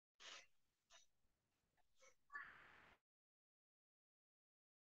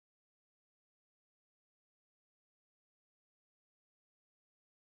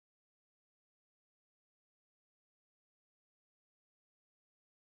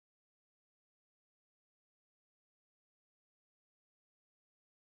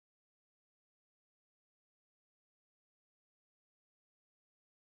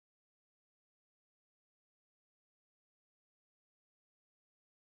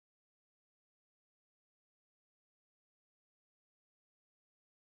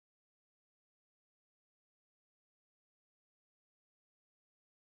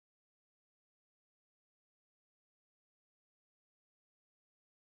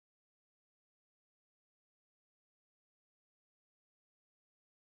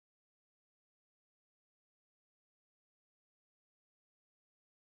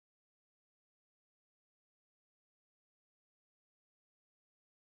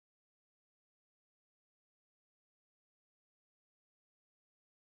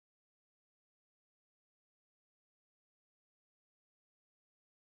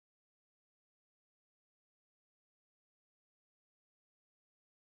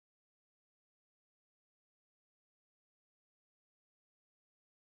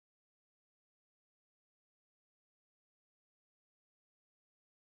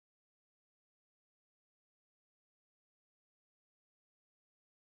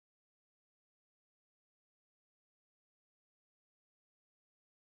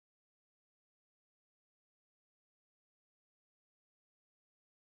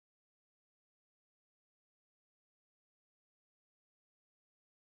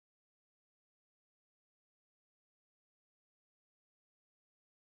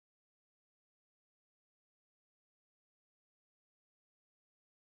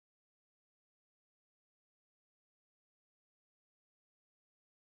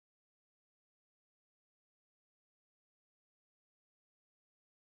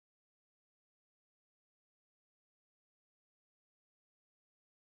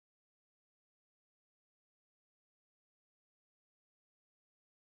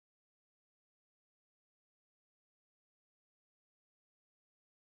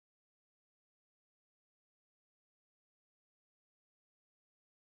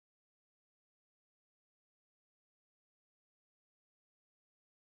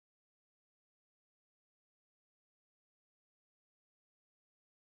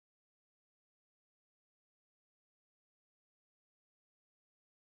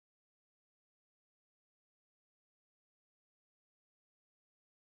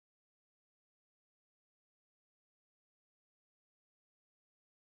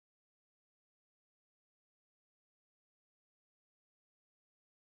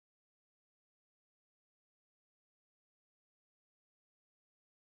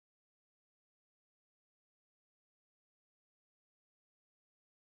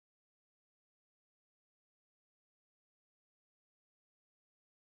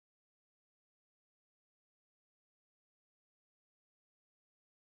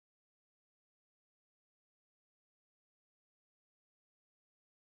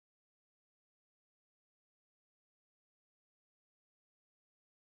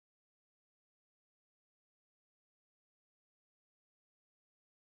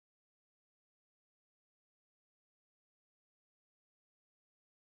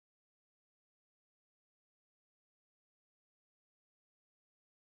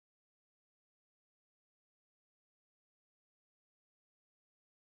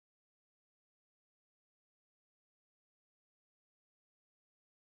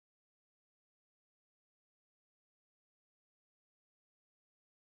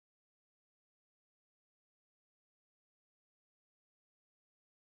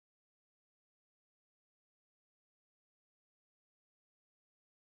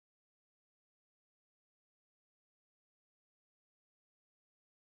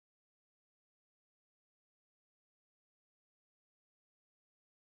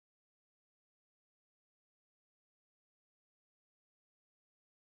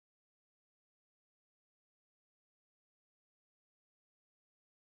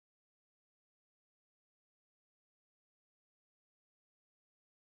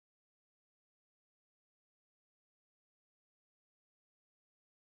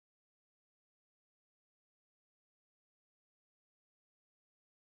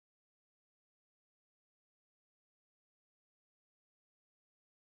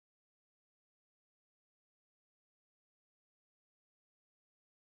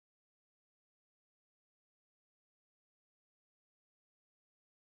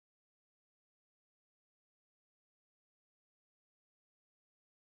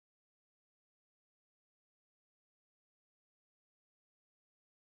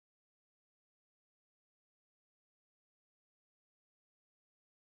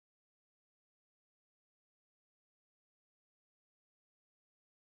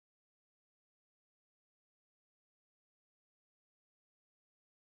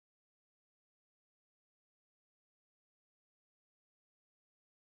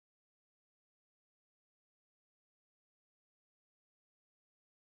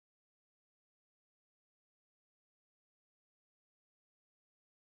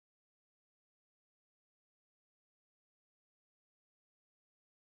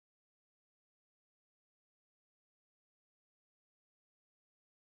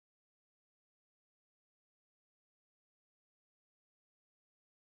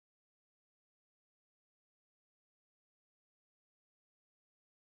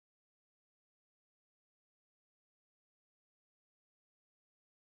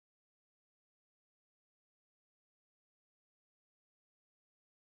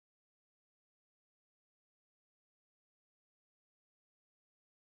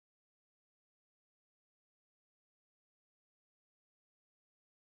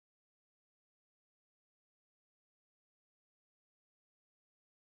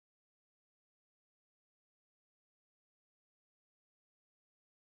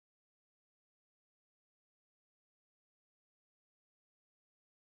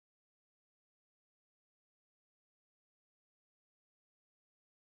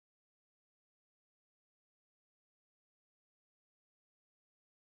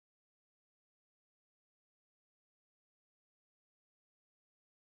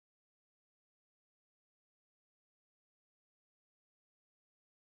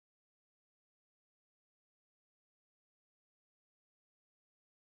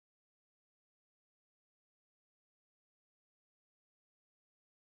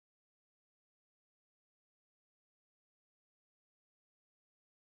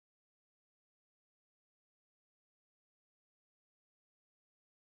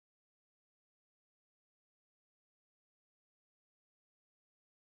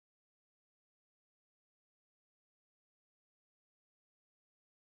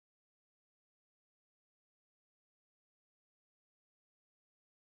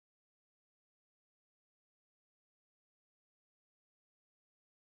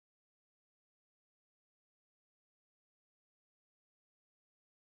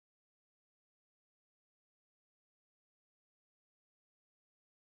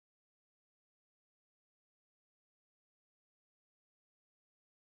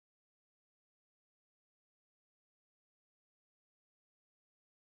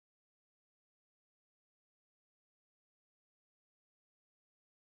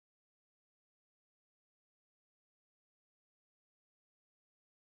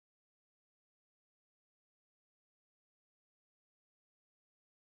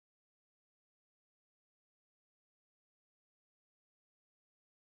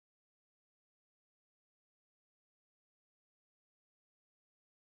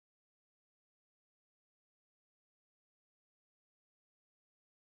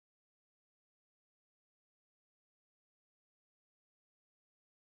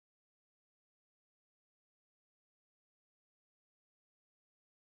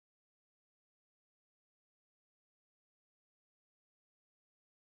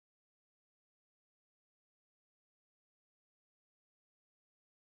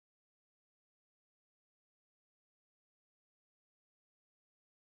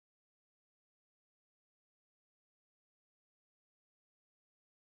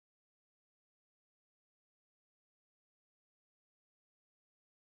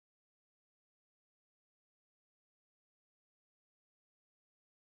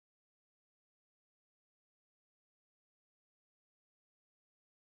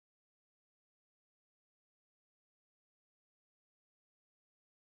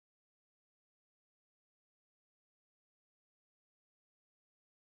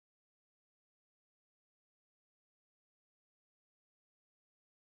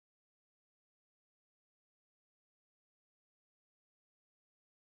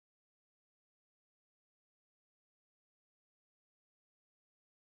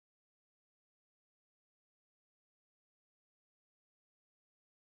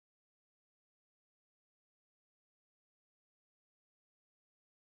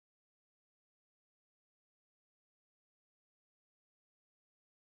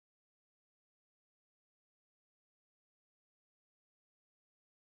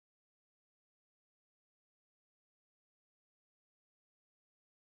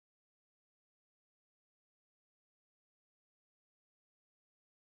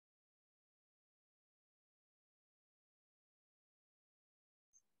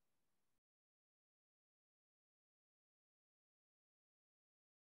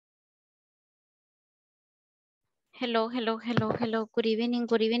Hello, hello, hello, hello. Good evening,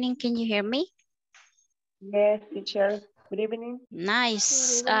 good evening. Can you hear me? Yes, teacher. Good evening.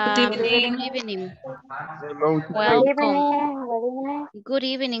 Nice. Good evening. Good evening. Hello, teacher. Welcome. Good evening. Good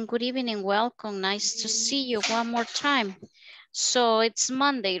evening, good evening. Welcome. Nice to see you one more time. So it's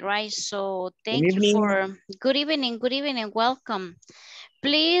Monday, right? So thank you for good evening, welcome.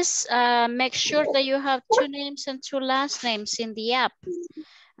 Please make sure that you have 2 names and 2 last names in the app.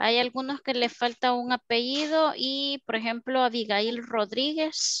 Hay algunos que le falta un apellido y, por ejemplo, Abigail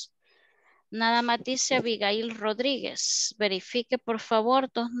Rodríguez. Nada más dice Abigail Rodríguez. Verifique, por favor,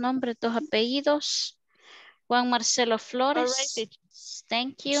 2 nombres, 2 apellidos. Juan Marcelo Flores. All right,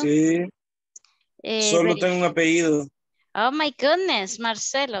 Thank you. Sí, solo tengo un apellido. Oh my goodness,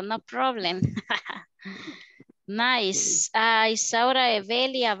 Marcelo, no problem. Nice. Isaura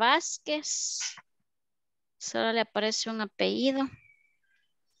Evelia Vázquez. Solo le aparece un apellido.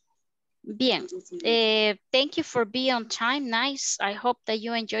 Bien. Thank you for being on time. Nice. I hope that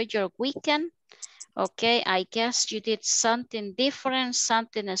you enjoyed your weekend. Okay, I guess you did something different,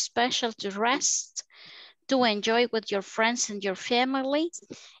 something special to rest, to enjoy with your friends and your family.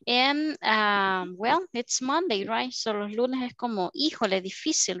 And, well, it's Monday, right? So los lunes es como, híjole,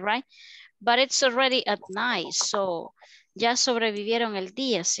 difícil, right? But it's already at night, so ya sobrevivieron el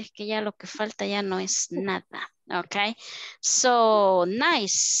día, así es que ya lo que falta ya no es nada, okay? So,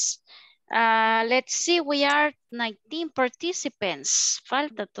 nice. Let's see, we are 19 participants.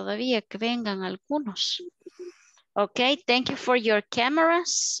 Falta todavía que vengan algunos. Okay, thank you for your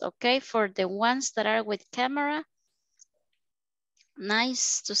cameras. Okay, for the ones that are with camera.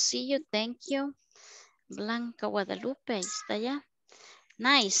 Nice to see you, thank you. Blanca Guadalupe, ahí está ya.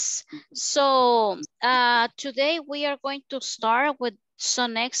 Nice. So today we are going to start with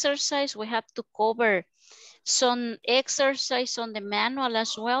some exercise. We have to cover some exercise on the manual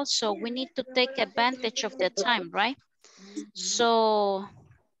as well. So we need to take advantage of the time, right? So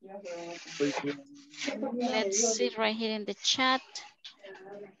let's see right here in the chat.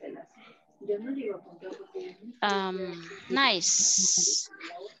 Nice.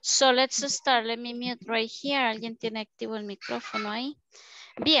 So let's start. Let me mute right here. ¿Alguien tiene activo el micrófono ahí?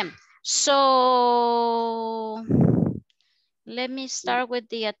 Bien. So let me start with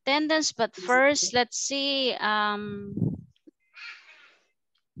the attendance, but first let's see.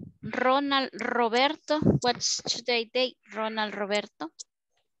 Ronald Roberto, what's today's date? Ronald Roberto.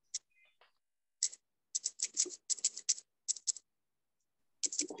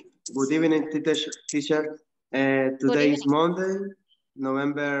 Good evening, teacher. Today is Monday,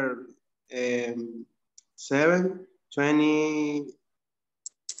 November 7,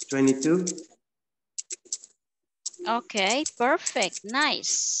 2022. Okay, perfect,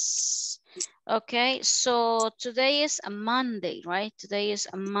 nice. Okay, so today is a Monday, right? Today is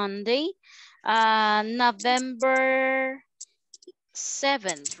a Monday, November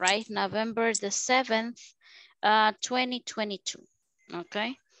 7th, right? November the 7th, 2022,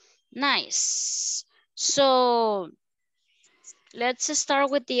 okay? Nice. So let's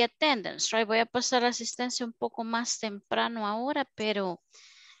start with the attendance, right? Voy a pasar la asistencia un poco más temprano ahora, pero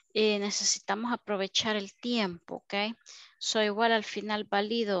necesitamos aprovechar el tiempo, ¿ok? So igual al final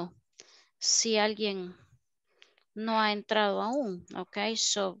válido si alguien no ha entrado aún, ¿ok?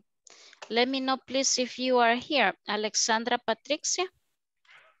 So let me know please if you are here. Alexandra Patricia.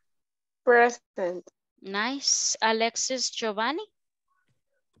 Present. Nice. Alexis Giovanni.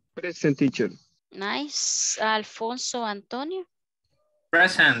 Present, teacher. Nice. Alfonso Antonio.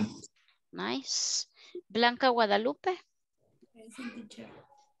 Present. Nice. Blanca Guadalupe. Present, teacher.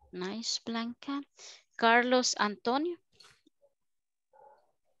 Nice, Blanca. Carlos Antonio.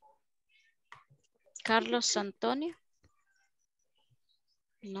 Carlos Antonio.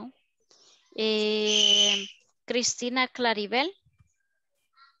 No. Cristina Claribel.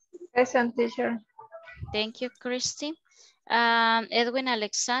 Present, teacher. Thank you, Christy. Edwin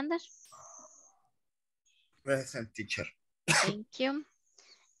Alexander. Present, teacher. Thank you.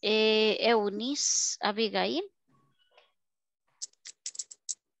 Eunice Abigail.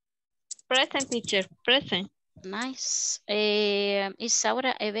 Present, teacher. Present. Nice.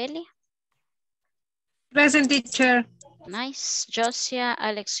 Isaura Evelia. Present, teacher. Nice. Josia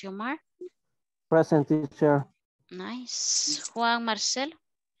Alexiomar. Present, teacher. Nice. Juan Marcelo.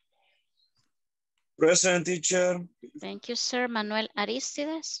 Present, teacher. Thank you, sir. Manuel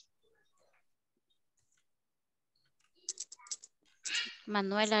Aristides.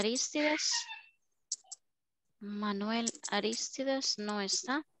 Manuel Aristides. Manuel Aristides no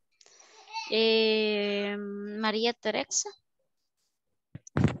está. María Teresa.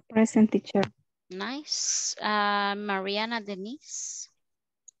 Present, teacher. Nice. Mariana Denise.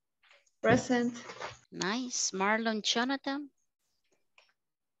 Present. Nice. Marlon Jonathan.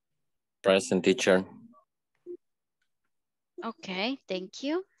 Present, teacher. Okay, thank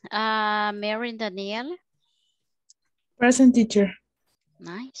you. Mary Danielle. Present, teacher.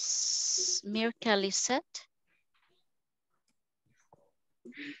 Nice. Mirka Lisette.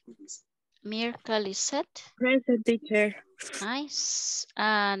 Mirka Lisette. Present, teacher. Nice.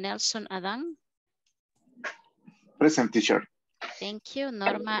 Nelson Adan. Present, teacher. Thank you.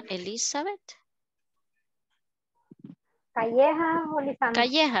 Norma Elizabeth. Calleja o Lizano.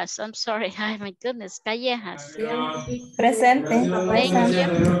 Callejas, I'm sorry. Ay, my goodness. Callejas. Presente. Thank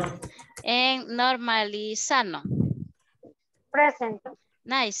you. And Norma Lizano. Present.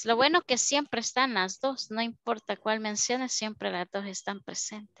 Nice. Lo bueno que siempre están las dos. No importa cuál menciones, siempre las dos están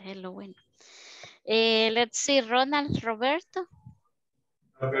presentes. Es lo bueno. Let's see. Ronald Roberto.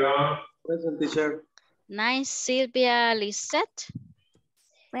 Present, teacher. Nice. Silvia Lisette.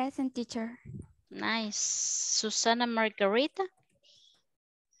 Present, teacher. Nice. Susana Margarita.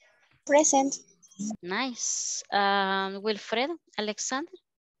 Present. Nice. Wilfredo Alexander.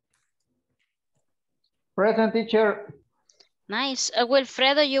 Present, teacher. Nice.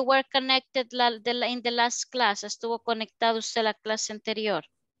 Wilfredo, you were connected in the last class. Estuvo conectado usted a la clase anterior.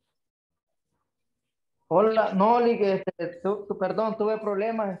 Hola, no, Oli, perdón, tuve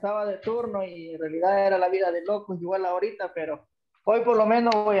problemas, estaba de turno y en realidad era la vida de locos igual ahorita, pero hoy por lo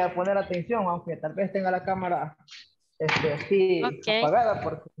menos voy a poner atención, aunque tal vez tenga la cámara así apagada,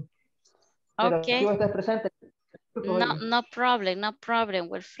 pero aquí voy a estar presente. No problem,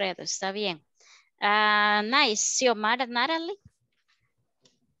 Wilfredo, está bien. Nice. Xiomara Natalie.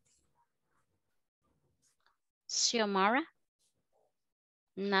 Xiomara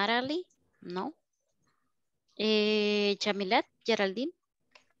Natalie, no. Jamilet Geraldine.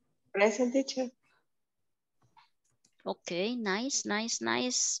 Present, teacher. Okay, nice.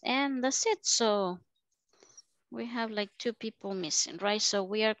 And that's it. So we have like 2 people missing, right? So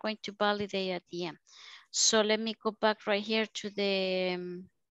we are going to validate at the end. So let me go back right here to the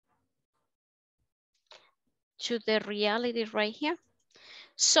reality right here.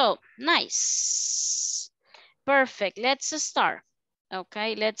 So nice. Perfect. Let's start.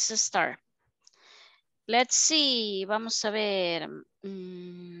 Okay, let's start. Let's see. Vamos a ver.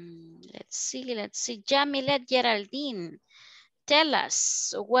 Let's see. Jamilet Geraldine. Tell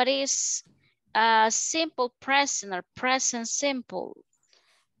us what is simple present or present simple.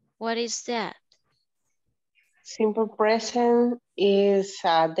 What is that? Simple present is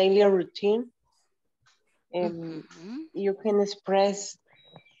a daily routine. You can express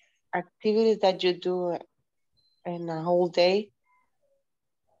activities that you do in a whole day.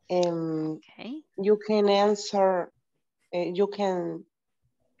 Okay. You can answer, you can,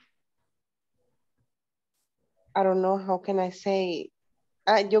 I don't know, how can I say,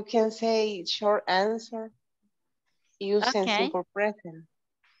 you can say short answer using simple present.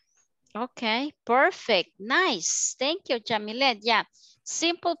 Okay, perfect. Nice. Thank you, Jamilet. Yeah.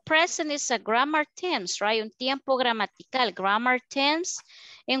 Simple present is a grammar tense, right? Un tiempo gramatical, grammar tense,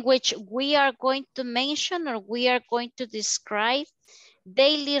 in which we are going to mention or we are going to describe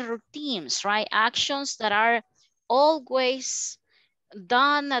daily routines, right? Actions that are always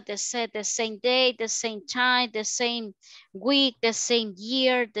done at the same day, the same time, the same week, the same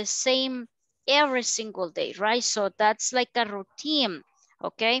year, the same every single day, right? So that's like a routine,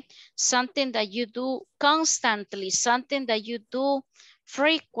 okay? Something that you do constantly, something that you do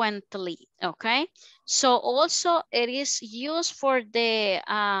frequently, okay? So also it is used for the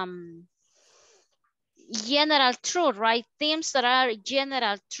general truth, right? Themes that are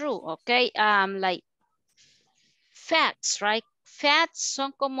general truth, okay? Like facts, right? Facts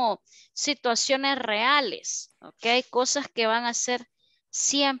son como situaciones reales, ok? Cosas que van a ser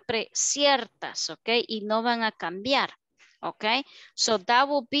siempre ciertas, ok? Y no van a cambiar, ok? So that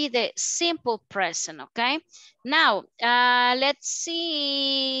will be the simple present, ok? Now, let's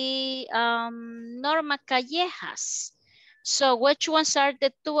see, Norma Callejas. So which ones are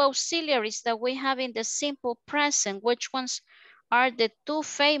the 2 auxiliaries that we have in the simple present? Which ones are the 2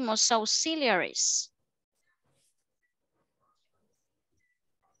 famous auxiliaries?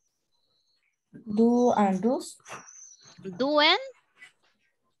 Do and does. Do and?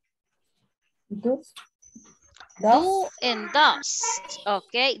 Does. Do and does.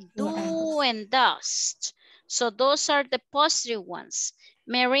 Okay, do and does. So those are the positive ones.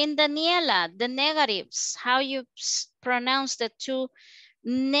 Marin Daniela, the negatives. How you pronounce the 2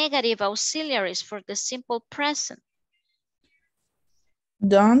 negative auxiliaries for the simple present?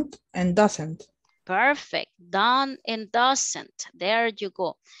 Don't and doesn't. Perfect. Done and doesn't. There you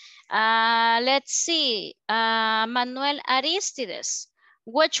go. Let's see. Manuel Aristides.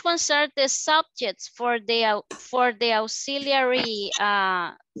 Which ones are the subjects for the auxiliary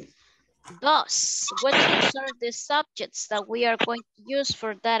does? Which ones are the subjects that we are going to use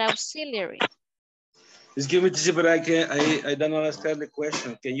for that auxiliary? Excuse me, teacher, but I don't understand the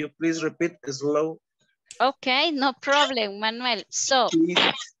question. Can you please repeat slow? Okay, no problem, Manuel. So,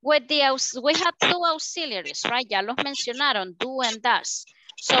 with we have two auxiliaries, right? Ya los mencionaron, do and does.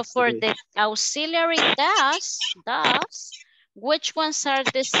 So, for the auxiliary does, which ones are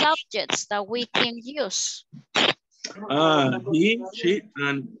the subjects that we can use? He, she,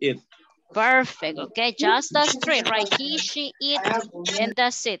 and it. Perfect, okay, just those three, right? He, she, it, and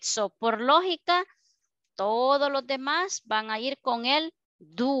that's it. So, por lógica, todos los demás van a ir con el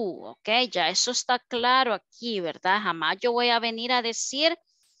do, ok, ya eso está claro aquí, ¿verdad? Jamás yo voy a venir a decir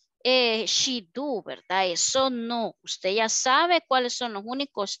she do, ¿verdad? Eso no, usted ya sabe cuáles son los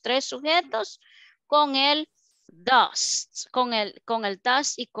únicos tres sujetos con el does, con el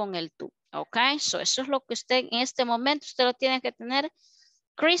does y con el do, ok, so eso es lo que usted en este momento, usted lo tiene que tener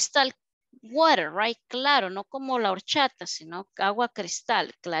crystal water, right, claro, no como la horchata, sino agua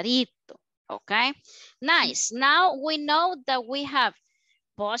cristal, clarito. Okay, nice. Now we know that we have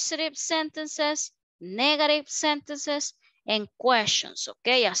positive sentences, negative sentences, and questions.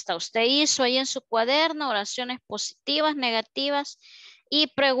 Okay, hasta usted hizo ahí en su cuaderno oraciones positivas, negativas y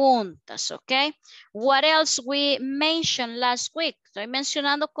preguntas. Okay, what else we mentioned last week? Estoy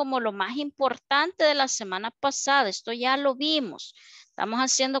mencionando como lo más importante de la semana pasada. Esto ya lo vimos. Estamos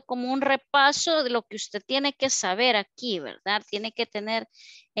haciendo como un repaso de lo que usted tiene que saber aquí, ¿verdad? Tiene que tener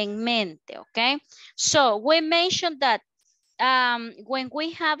en mente, ¿ok? So, we mentioned that when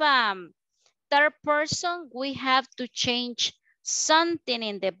we have a third person, we have to change something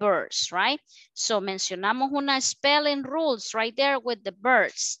in the verbs, right? So, mencionamos una spelling rules right there with the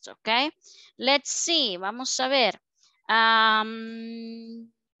verbs, ¿ok? Let's see, vamos a ver.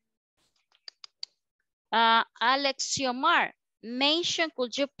 Alexiomar.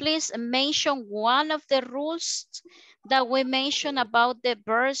 Could you please mention one of the rules that we mentioned about the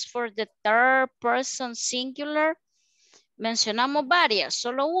verbs for the third person singular? Mencionamos varias,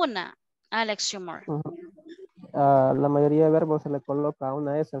 solo una, Alexiomar. La mayoría de verbos se le coloca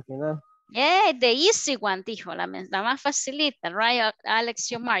una S al final. Yeah, the easy one, dijo, la más facilita, right,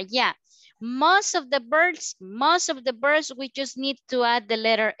 Alexiomar? Yeah. Most of the verbs, we just need to add the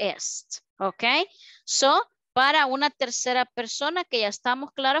letter S, okay? So, para una tercera persona que ya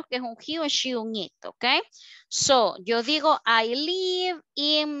estamos claros que es un he, un she, un it, ¿ok? So, yo digo, I live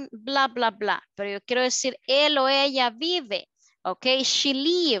in bla, bla, bla, pero yo quiero decir él o ella vive, ¿ok? She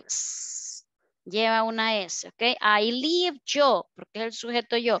lives, lleva una S, ¿ok? I live yo, porque es el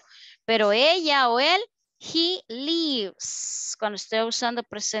sujeto yo, pero ella o él, he lives, cuando estoy usando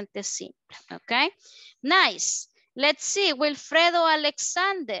presente simple, ¿ok? Nice. Let's see, Wilfredo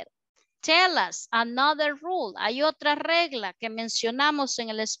Alexander. Tell us another rule. Hay otra regla que mencionamos en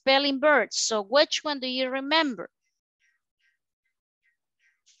el spelling birds. So which one do you remember?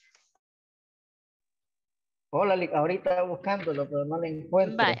 Hola, ahorita buscándolo, pero no lo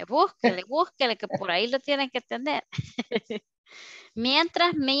encuentro. Vaya, búsquele, que por ahí lo tienen que tener.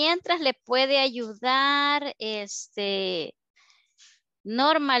 mientras le puede ayudar,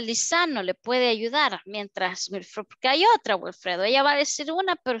 normalizando le puede ayudar mientras, porque hay otra, Wilfredo, ella va a decir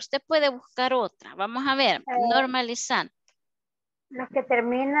una, pero usted puede buscar otra. Vamos a ver, normalizando. Los que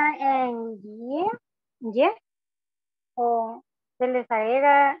terminan en y, o se les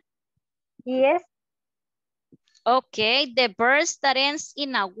agrega ISSS. Ok, the verbs that ends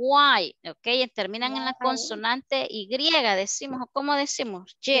in a Y, ok, terminan en la consonante Y, decimos, o ¿cómo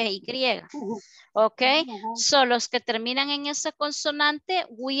decimos? Y, ok, so los que terminan en esa consonante,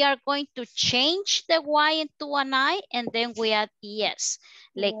 we are going to change the Y into an I, and then we add ES.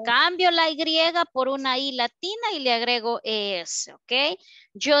 Le cambio la Y por una I latina y le agrego ES, ok.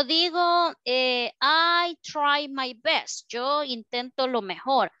 Yo digo, I try my best, yo intento lo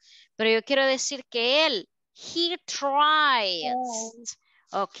mejor, pero yo quiero decir que él, he tries,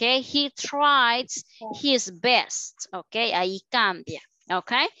 okay, he tries his best, okay, ahí cambia,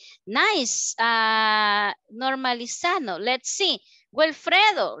 okay, nice, normalizando, let's see,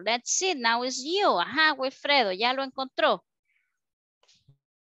 Wilfredo, let's see, now it's you, ajá, Wilfredo, ya lo encontró.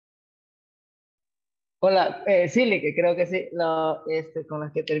 Hola, sí, que creo que sí, con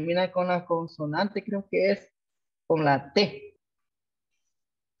las que terminan con la consonante, creo que es con la T,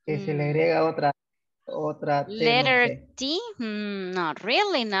 que se le agrega otra T, letter no sé. T, not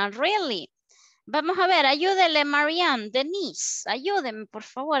really. Vamos a ver, ayúdele Marianne, Denise, ayúdenme por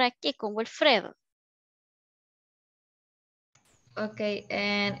favor aquí con Wilfredo. Okay,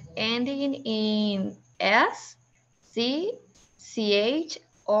 and ending in S, C, CH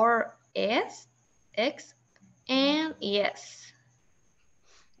or S, X, and ES.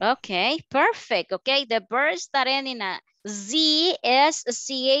 Okay, perfect. Okay, the verbs that end in a Z, S,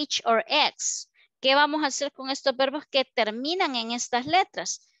 CH, or X. ¿Qué vamos a hacer con estos verbos que terminan en estas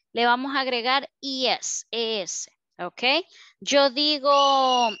letras? Le vamos a agregar ES, ES. Ok, yo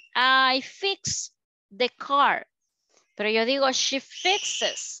digo, I fix the car. Pero yo digo, she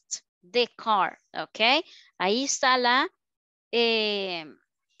fixes the car. Ok, ahí está la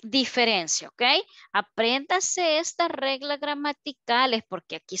diferencia, ¿ok? Apréndase estas reglas gramaticales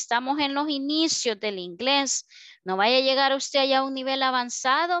porque aquí estamos en los inicios del inglés. No vaya a llegar usted allá a un nivel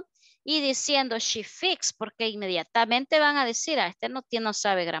avanzado y diciendo she fix, porque inmediatamente van a decir, este no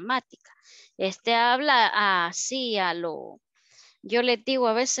sabe gramática. Este habla así a lo, yo les digo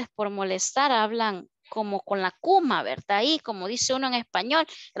a veces por molestar, hablan como con la cuma, ¿verdad? Y como dice uno en español,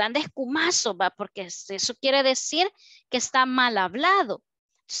 grande escumazo, ¿va? Porque eso quiere decir que está mal hablado.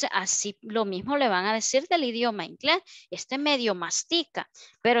 Entonces, así lo mismo le van a decir del idioma inglés. Este medio mastica.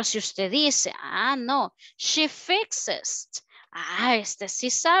 Pero si usted dice, no, she fixes. Este sí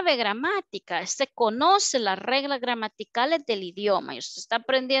sabe gramática. Este conoce las reglas gramaticales del idioma. Y usted está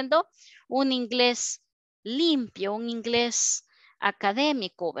aprendiendo un inglés limpio, un inglés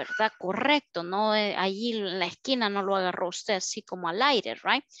académico, ¿verdad? Correcto, no allí en la esquina no lo agarró usted así como al aire,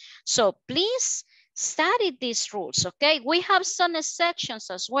 right? So please study these rules, okay? We have some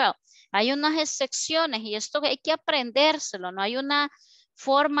exceptions as well. Hay unas excepciones y esto hay que aprendérselo, no hay una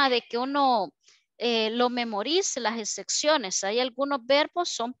forma de que uno lo memorice las excepciones. Hay algunos verbos,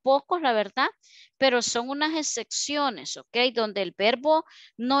 son pocos la verdad, pero son unas excepciones, ¿ok? Donde el verbo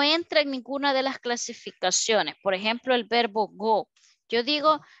no entra en ninguna de las clasificaciones. Por ejemplo, el verbo go. Yo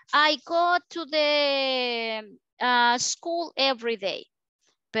digo, I go to the school every day.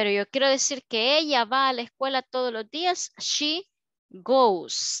 Pero yo quiero decir que ella va a la escuela todos los días. She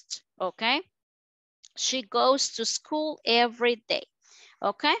goes, ¿ok? She goes to school every day.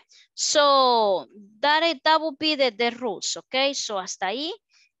 Okay, so that would be the rules, okay, so hasta ahí,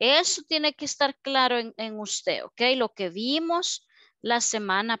 eso tiene que estar claro en usted, okay, lo que vimos la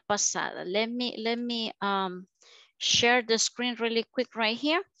semana pasada. Let me share the screen really quick right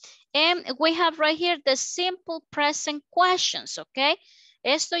here, and we have right here the simple present questions, okay,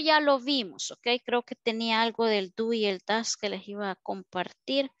 esto ya lo vimos, okay, creo que tenía algo del do y el does que les iba a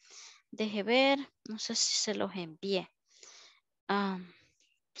compartir, deje ver, no sé si se los envié.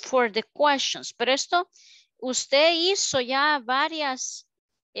 For the questions, pero esto usted hizo ya varias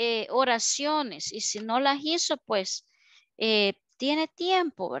oraciones y si no las hizo pues tiene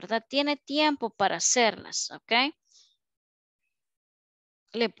tiempo, ¿verdad? Tiene tiempo para hacerlas, ¿ok?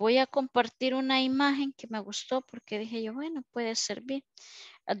 Le voy a compartir una imagen que me gustó porque dije yo, bueno, puede servir.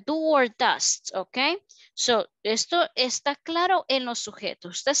 Do or does, ¿ok? So, esto está claro en los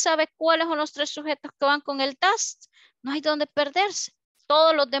sujetos. ¿Usted sabe cuáles son los 3 sujetos que van con el does? No hay donde perderse.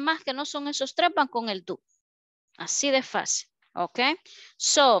 Todos los demás que no son esos 3 van con el do. Así de fácil, ¿ok?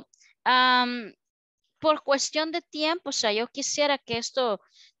 So, por cuestión de tiempo, o sea, yo quisiera que esto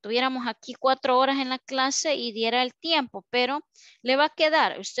tuviéramos aquí 4 horas en la clase y diera el tiempo, pero le va a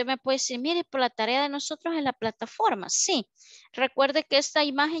quedar. Usted me puede decir, mire, por la tarea de nosotros en la plataforma. Sí, recuerde que esta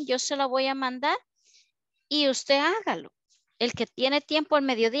imagen yo se la voy a mandar y usted hágalo. El que tiene tiempo al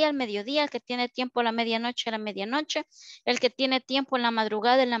mediodía, el que tiene tiempo a la medianoche, el que tiene tiempo en la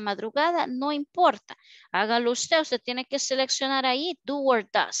madrugada, no importa. Hágalo usted, usted tiene que seleccionar ahí do or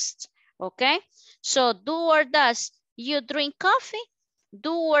does, ¿ok? So, do or does you drink coffee?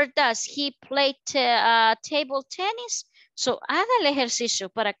 Do or does he play table tennis? So, haga el ejercicio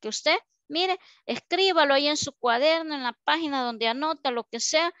para que usted, mire, escríbalo ahí en su cuaderno, en la página donde anota, lo que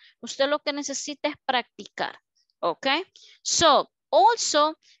sea. Usted lo que necesita es practicar. Okay, so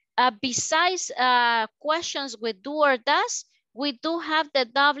also besides questions with do or does, we do have the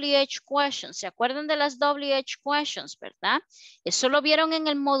WH questions. ¿Se acuerdan de las WH questions, verdad? Eso lo vieron en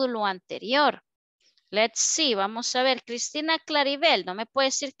el módulo anterior. Let's see, vamos a ver. Cristina Claribel, no me puede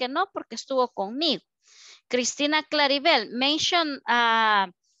decir que no porque estuvo conmigo. Cristina Claribel, mention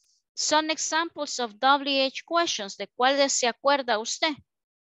some examples of WH questions. ¿De cuáles se acuerda usted?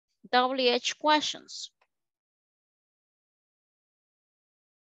 WH questions.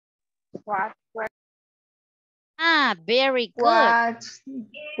 What? Very good. What,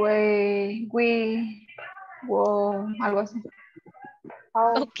 we, algo así.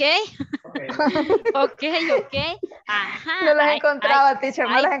 Ok. Ok. Ajá. No las encontraba, teacher,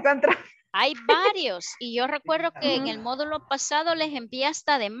 no las encontraba. Hay varios y yo recuerdo que en el módulo pasado les envié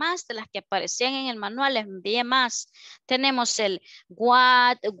hasta de más de las que aparecían en el manual, les envié más. Tenemos el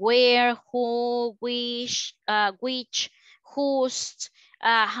what, where, who, which, whose,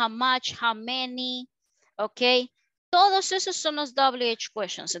 how much, how many, ok. Todos esos son los WH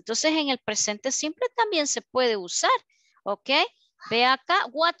questions. Entonces en el presente simple también se puede usar, ok. Ve acá,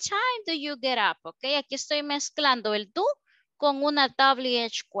 what time do you get up, ok. Aquí estoy mezclando el do con una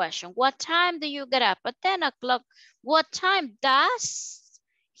WH question. What time do you get up? At 10 o'clock. What time does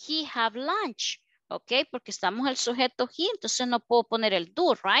he have lunch? Ok, porque estamos el sujeto he, entonces no puedo poner el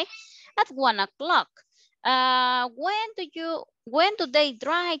do, right? At 1 o'clock. When do they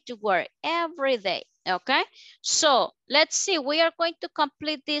drive to work? Every day. Okay, so let's see, we are going to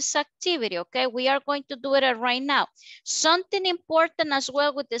complete this activity. Okay, we are going to do it right now. Something important as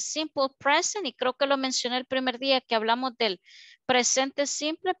well with the simple present, y creo que lo mencioné el primer día que hablamos del presente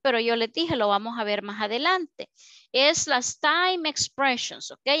simple, pero yo les dije, lo vamos a ver más adelante. Es las time expressions,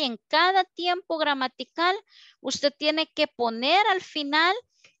 ok. En cada tiempo gramatical, usted tiene que poner al final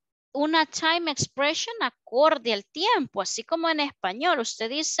una time expression acorde al tiempo, así como en español. Usted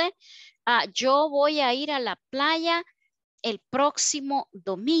dice, yo voy a ir a la playa el próximo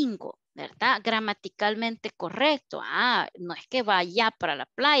domingo, ¿verdad? Gramaticalmente correcto. No es que vaya para la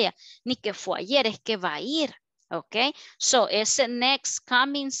playa, ni que fue ayer, es que va a ir, ¿ok? So, ese next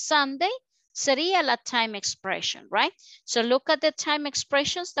coming Sunday sería la time expression, right? So, look at the time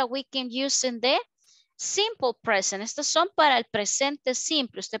expressions that we can use in the simple present. Estas son para el presente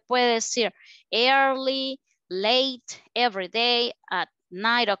simple. Usted puede decir early, late, every day, at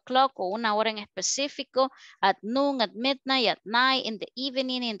 9 o'clock o una hora en específico, at noon, at midnight, at night, in the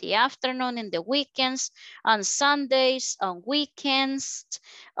evening, in the afternoon, in the weekends, on Sundays, on weekends,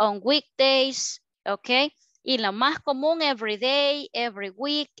 on weekdays, ¿ok? Y lo más común, every day, every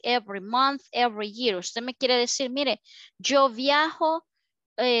week, every month, every year. Usted me quiere decir, mire, yo viajo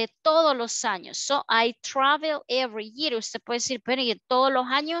todos los años. So, I travel every year. Usted puede decir, pero ¿y todos los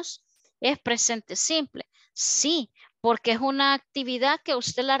años es presente simple? Sí, porque es una actividad que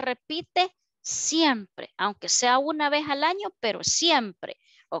usted la repite siempre, aunque sea una vez al año, pero siempre.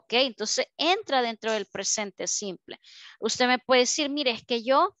 ¿Ok? Entonces entra dentro del presente simple. Usted me puede decir, mire, es que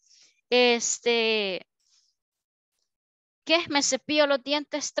yo, ¿qué? Me cepillo los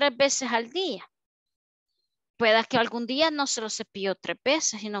dientes 3 veces al día. Pueda que algún día no se lo cepilló 3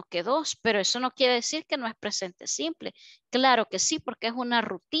 veces, sino que 2, pero eso no quiere decir que no es presente simple. Claro que sí, porque es una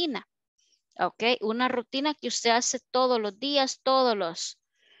rutina. ¿Ok? Una rutina que usted hace todos los días,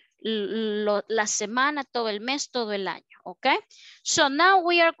 la semana, todo el mes, todo el año. ¿Ok? So now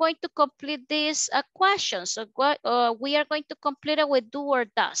we are going to complete this question. So we are going to complete it with do or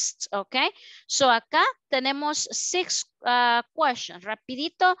does. ¿Ok? So acá tenemos 6 questions.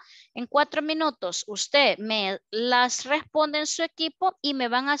 Rapidito, en 4 minutos, usted me las responde en su equipo y me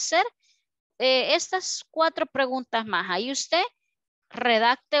van a hacer estas 4 preguntas más. Ahí usted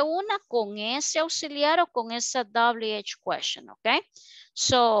redacte una con ese auxiliar o con esa WH question, ¿ok?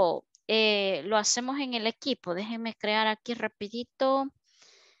 So, lo hacemos en el equipo. Déjenme crear aquí rapidito.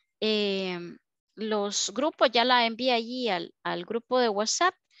 Los grupos ya la envié allí al grupo de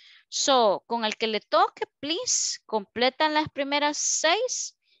WhatsApp. So, con el que le toque, please, completan las primeras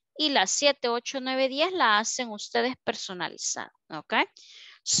 6 y las 7, 8, 9, 10 la hacen ustedes personalizadas, ¿ok?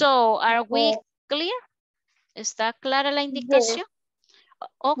 So, are we clear? ¿Está clara la indicación?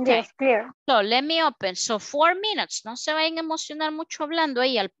 Okay, yes, clear. so let me open. So 4 minutes. No se vayan a emocionar mucho hablando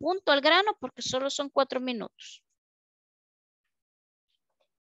ahí al punto, al grano, porque solo son 4 minutos.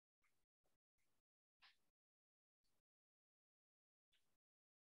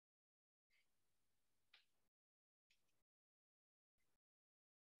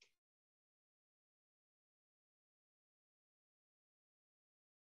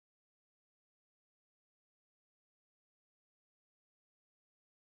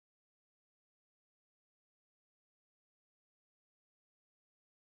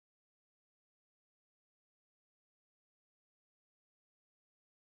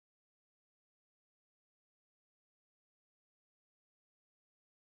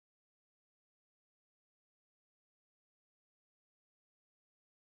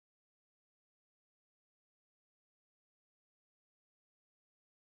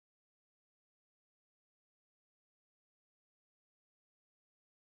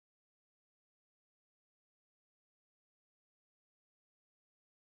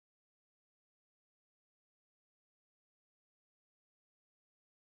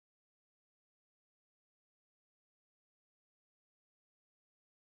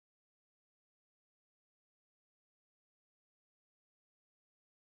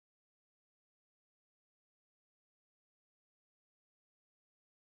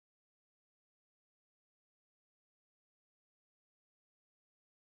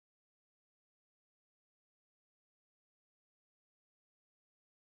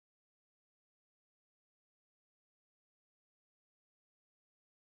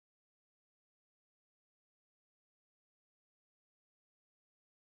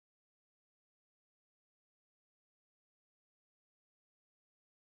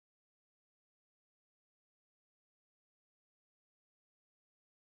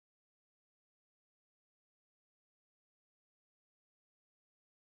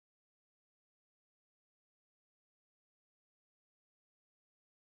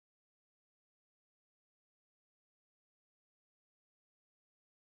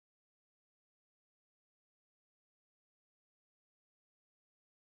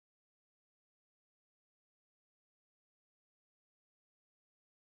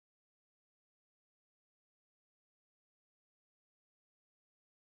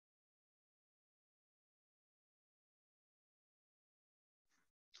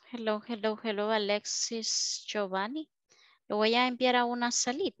 Hello, hello, hello, Alexis Giovanni. Lo voy a enviar a una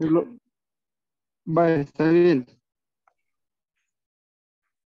salita. Vale, está bien.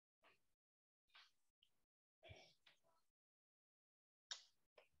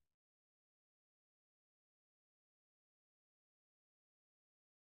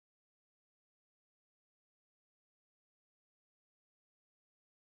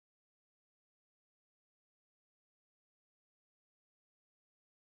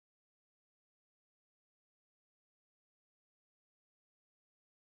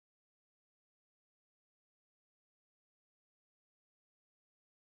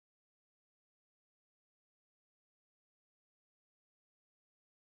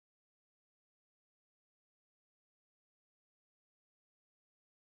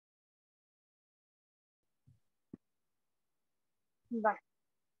 Va.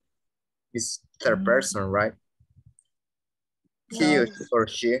 It's third person, right? He No. or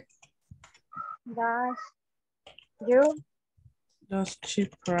she. Does you Does she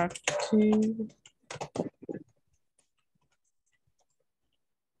practice?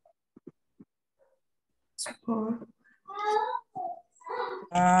 Sport?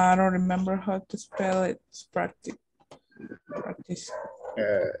 I don't remember how to spell it. It's practice. Practice.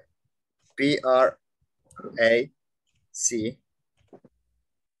 P-R-A-C-T.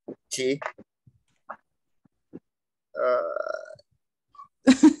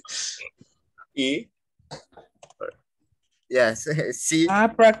 E. Yes, C.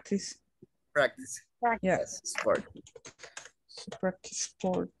 Practice. Practice. Yes, sport. So practice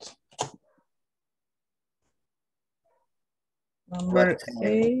sport. Number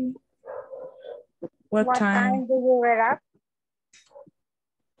A. What time? do you get up?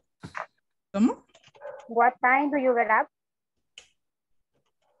 ¿Cómo? What time do you get up?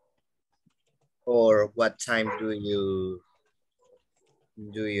 Or what time do you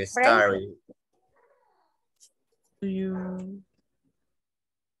start? Do you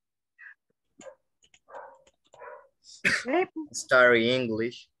Sleep. Study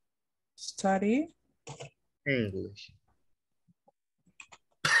English? Study English.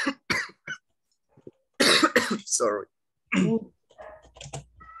 Sorry.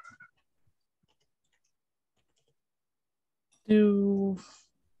 Do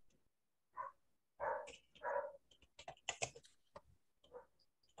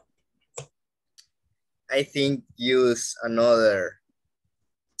I think use another.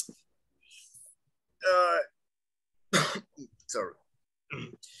 Sorry.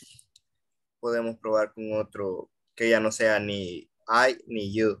 Podemos probar con otro que ya no sea ni I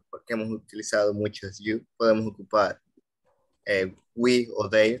ni you, porque hemos utilizado muchos you. Podemos ocupar we o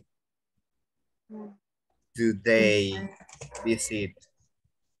they. Do they visit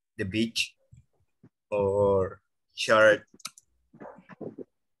the beach or church?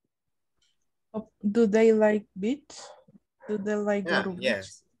 do they like beach? Do they like go Yeah, to beach?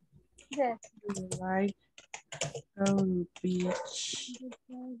 yes. Yes. Do they like go to beach?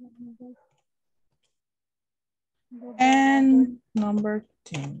 And number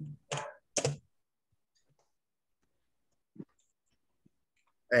 10.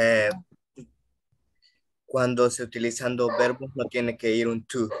 Cuando se utilizan dos verbos no tiene que ir un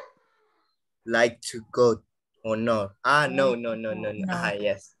to. Like to go o no. No. No.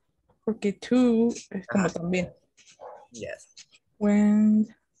 Yes. Porque to es como también. Yes. When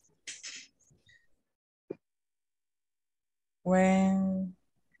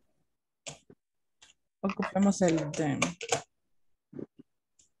ocupemos el them.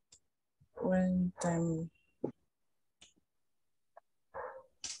 When them.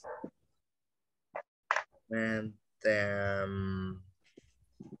 And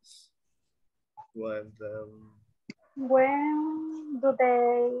when do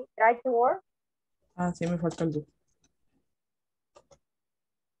they try to work? Sí, me falta el do.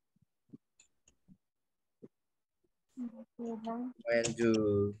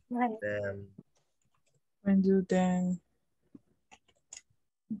 When do them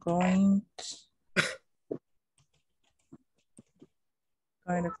going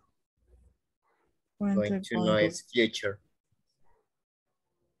to know its future.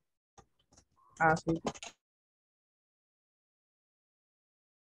 Sí.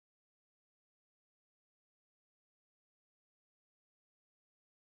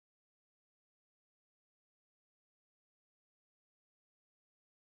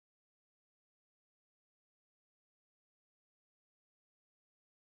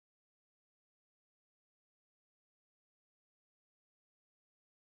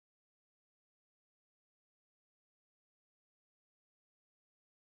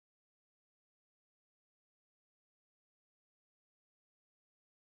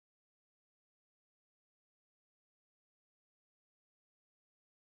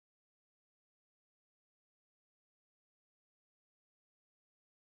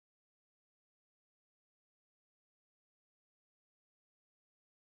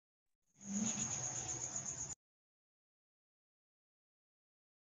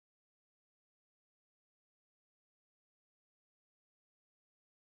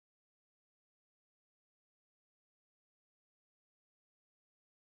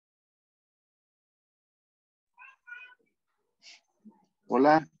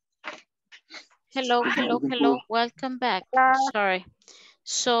 Hola. Hello, hello, hello. Welcome back. Sorry.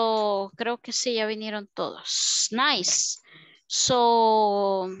 So, creo que sí, ya vinieron todos. Nice.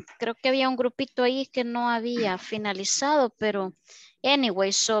 So, creo que había un grupito ahí que no había finalizado, pero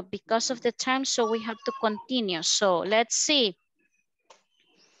anyway, so because of the time, so we have to continue. So, let's see.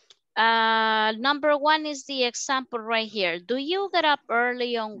 Number one is the example right here. Do you get up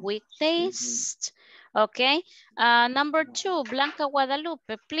early on weekdays? Okay. Number two, Blanca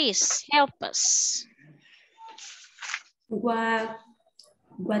Guadalupe, please help us. What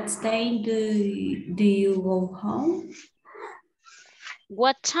time do you go home?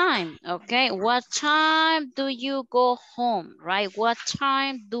 What time? Okay. What time do you go home? Right. What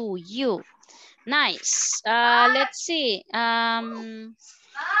time do you? Nice. Let's see.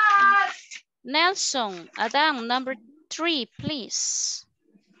 Nelson, Adam, number three, please.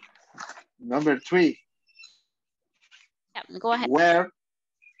 Number three. Yeah, go ahead. Where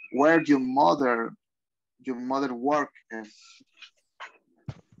your mother work?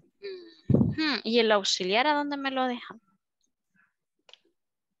 ¿Y el auxiliar a dónde me lo dejan?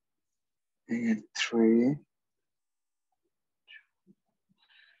 En el three.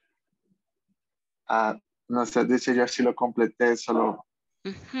 No sé, dice yo sí lo completé, solo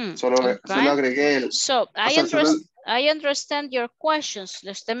agregué el... So, I understand your questions.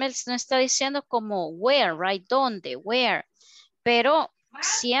 Usted me está diciendo como where, right? ¿Dónde? Where. Pero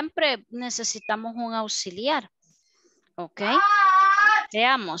siempre necesitamos un auxiliar. Ok.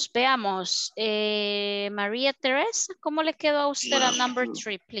 Veamos. María Teresa, ¿cómo le quedó a usted a number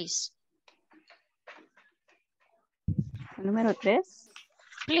three, please? Número 3.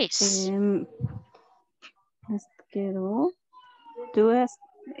 Please. Quedó.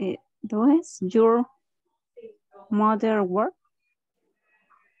 Does your mother work?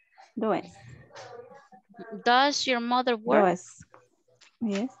 Does your mother work? Does.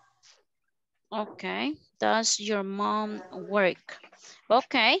 Yes. Okay. Does your mom work?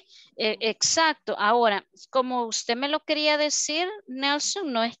 Ok, exacto. Ahora, como usted me lo quería decir,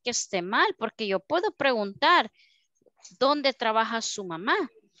 Nelson, no es que esté mal, porque yo puedo preguntar dónde trabaja su mamá,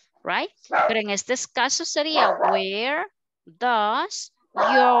 right? Pero en este caso sería, where does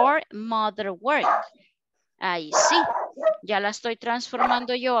your mother work? Ahí sí, ya la estoy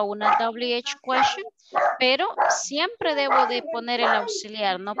transformando yo a una WH question, pero siempre debo de poner el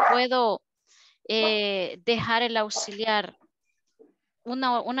auxiliar, no puedo dejar el auxiliar,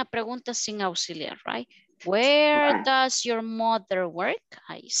 una pregunta sin auxiliar, right? Where does your mother work?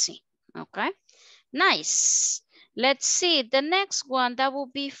 Ahí sí, okay. Nice. Let's see, the next one, that will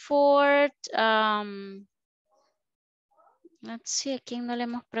be for, let's see, ¿a quién no le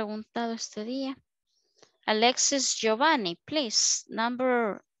hemos preguntado este día? Alexis Giovanni, please,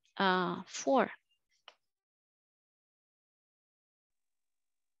 number 4.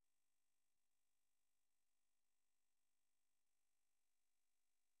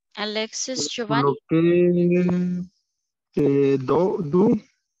 Alexis Giovanni. Do.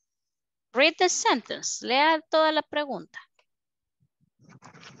 Read the sentence. Lea toda la pregunta.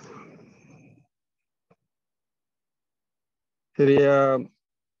 Sería,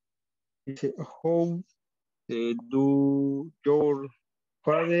 how do your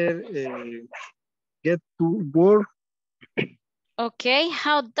father get to work? Okay,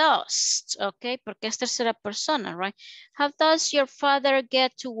 how does, okay, porque es tercera persona, right? How does your father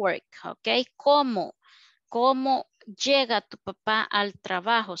get to work? Okay, ¿cómo llega tu papá al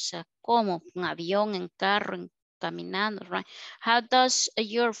trabajo? O sea, ¿cómo? En avión, en carro, caminando, right? How does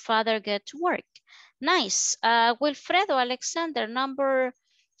your father get to work? Nice. Wilfredo Alexander, number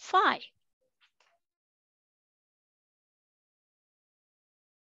 5.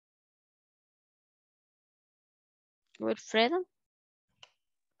 Wilfredo.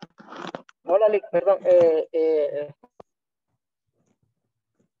 Hola, perdón.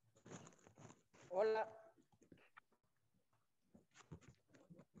 Hola.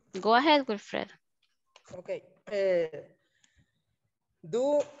 Go ahead, Wilfredo. Okay.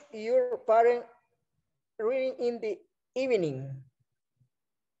 Do your parents read in the evening?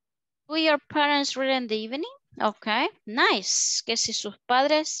 Do your parents read in the evening? Okay, nice. Que si sus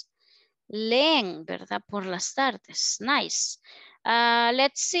padres leen, ¿verdad? Por las tardes. Nice.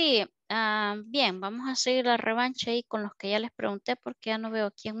 Let's see. Bien, vamos a seguir la revancha ahí con los que ya les pregunté porque ya no veo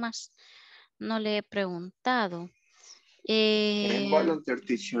a quién más. No le he preguntado. Volunteer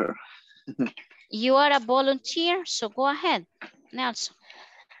teacher. You are a volunteer, so go ahead, Nelson.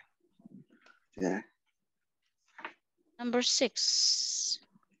 Yeah. Number 6.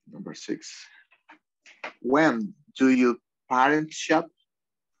 Number 6. When do your parents shop?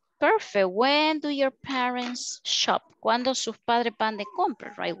 Perfect. When do your parents shop? Cuando sus padres van de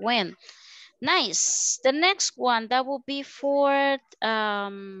compra, right? When. Nice. The next one, that will be for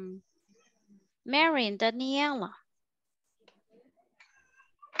Mary and Daniela.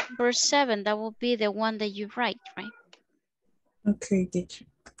 Number 7, that will be the one that you write, right? Okay, teacher.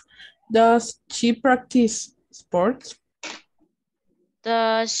 Does she practice sports?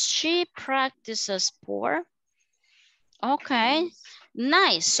 Does she practice a sport? Okay,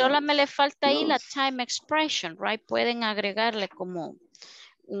 nice. Solo me le falta ahí la time expression, right? Pueden agregarle como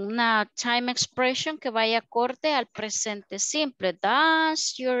una time expression que vaya acorde al presente simple.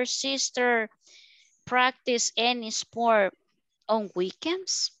 Does your sister practice any sport on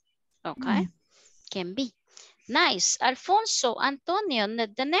weekends? Okay, can be. Nice. Alfonso, Antonio,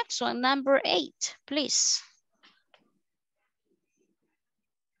 the next one, number 8, please.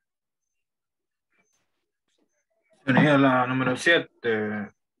 Sería la número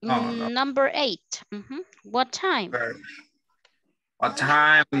 7. Number 8. What time? What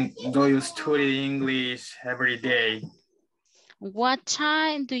time do you study English every day? What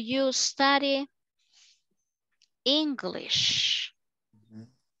time do you study English?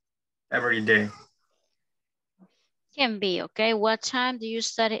 Every day. Can be, okay? What time do you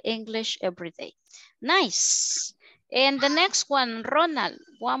study English every day? Nice. And the next one, Ronald.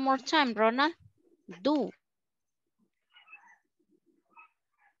 One more time, Ronald. Do.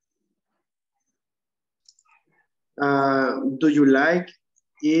 Do you like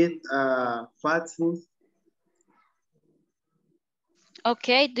eat fast food?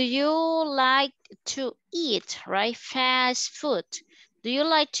 Okay, do you like to eat, right? Fast food. Do you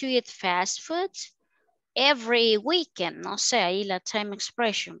like to eat fast food? Every weekend, no sé, ahí la time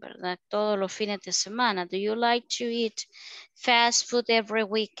expression, ¿verdad? Todos los fines de semana. Do you like to eat fast food every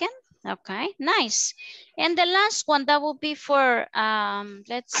weekend? Okay, nice. And the last one, that will be for,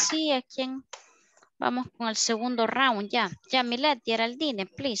 let's see, a quién. Vamos con el segundo round, ya. Yamilet, Geraldine,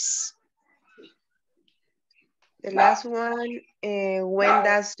 please. The last one, when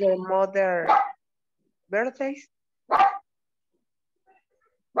does your mother birthday?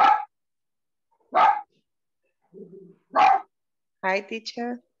 Hi,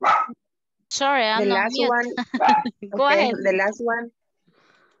 teacher. Sorry, I'm the on last mute. One. Go ahead. The last one.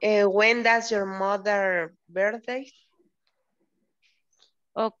 When does your mother birthday?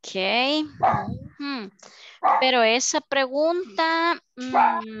 Ok. Pero esa pregunta,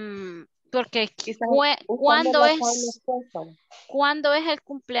 porque ¿cuándo es el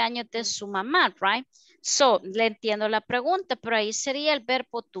cumpleaños de su mamá, right? So, le entiendo la pregunta, pero ahí sería el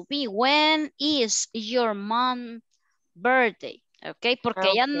verbo to be. When is your mom birthday? Ok, porque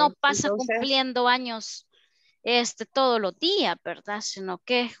ella no pasa cumpliendo años todos los días, ¿verdad? Sino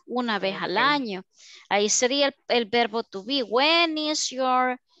que es una vez al año. Ahí sería el verbo to be. When is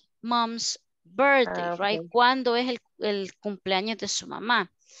your mom's birthday, right? ¿Cuándo es el cumpleaños de su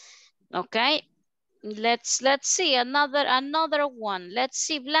mamá? Ok. Let's see another one. Let's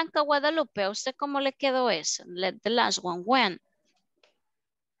see, Blanca Guadalupe, ¿a usted cómo le quedó esa? The last one, when?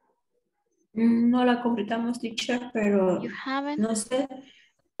 No la completamos, teacher, pero no sé.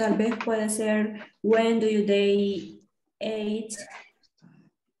 Tal vez puede ser, when do you day eat?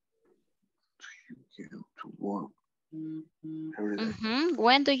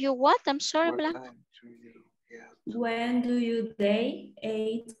 When do you what? I'm sorry, Blanca. When do you day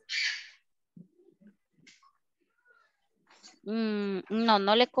eat?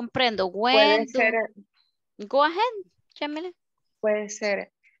 No le comprendo. Puede ser. Go ahead, Jamila. Puede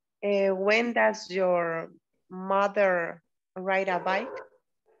ser. When does your mother ride a bike?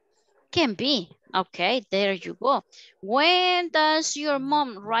 Can be. Okay, there you go. When does your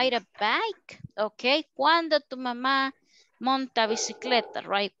mom ride a bike? Okay, ¿cuándo tu mamá monta bicicleta?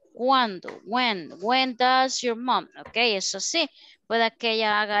 Right? ¿Cuándo? When does your mom? Okay, eso sí. Puede que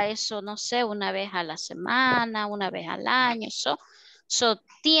ella haga eso, no sé, una vez a la semana, una vez al año. So,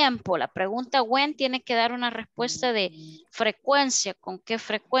 tiempo. La pregunta when tiene que dar una respuesta de frecuencia. ¿Con qué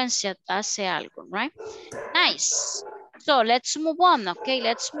frecuencia hace algo? Right? Nice. So, let's move on, okay?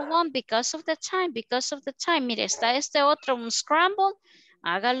 Let's move on because of the time. Mire, está otro, un scramble.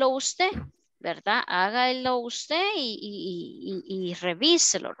 Hágalo usted, ¿verdad? Hágalo usted y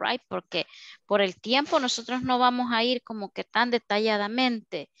revíselo, right? Porque por el tiempo nosotros no vamos a ir como que tan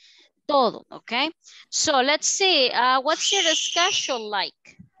detalladamente todo, okay? So, let's see. What's your schedule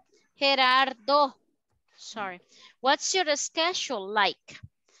like? Gerardo. Sorry. What's your schedule like?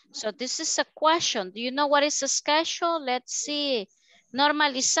 So this is a question. Do you know what is a schedule? Let's see.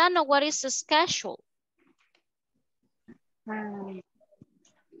 Normalizano, what is a schedule?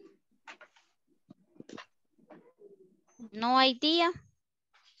 No idea?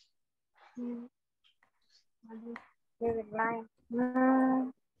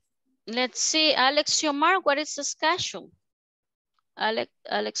 Let's see, Alex Yomar, what is the schedule?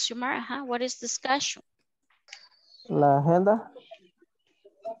 Alex Yomar, what is the schedule? La agenda.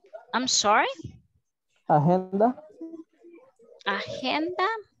 I'm sorry? Agenda. Agenda,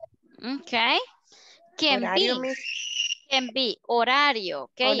 okay. Can be, horario,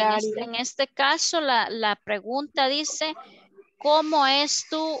 ok. Horario. En este caso la pregunta dice, ¿cómo es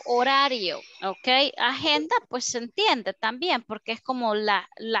tu horario? Ok, agenda, pues se entiende también, porque es como la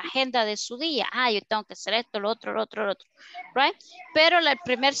agenda de su día. Yo tengo que hacer esto, lo otro, right? Pero el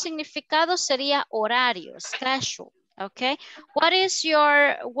primer significado sería horario, schedule, ok. What is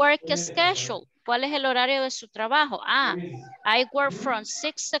your work schedule? ¿Cuál es el horario de su trabajo? I work from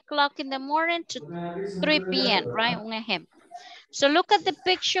 6 o'clock in the morning to 3 p.m., right? Un ejemplo. So look at the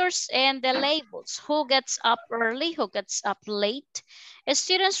pictures and the labels. Who gets up early? Who gets up late? A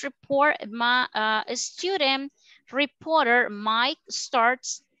student reporter Mike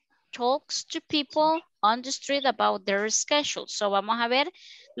starts talks to people on the street about their schedule. So vamos a ver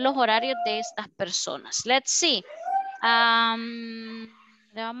los horarios de estas personas. Let's see.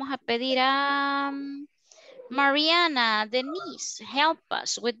 Le vamos a pedir a Mariana, Denise, help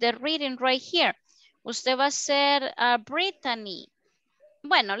us with the reading right here. Usted va a ser Brittany.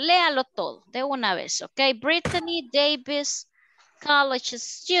 Bueno, léalo todo de una vez, ¿ok? Brittany Davis, college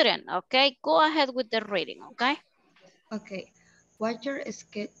student, ¿ok? Go ahead with the reading, ¿ok? Okay. What your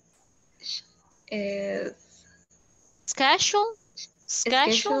schedule?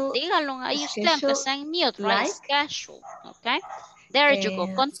 Schedule, dígalo ahí usted, aunque sea en mute, right? Schedule, ¿ok? There you go,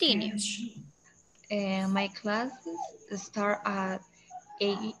 continue. My classes start at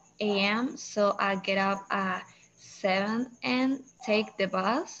 8 a.m. So I get up at 7 and take the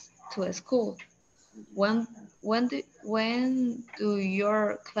bus to school. When do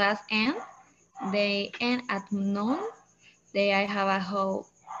your class end? They end at noon. They I have a whole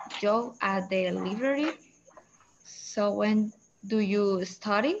job at the library. So when do you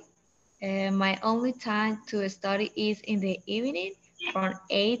study? My only time to study is in the evening from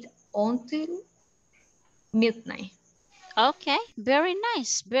 8 until midnight. Okay, very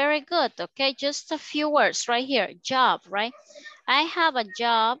nice, very good. Okay, just a few words right here. Job, right? I have a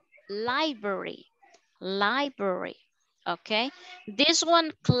job, library, okay? This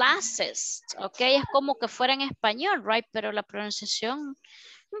one, classes, okay? Es como que fuera en español, right? Pero la pronunciación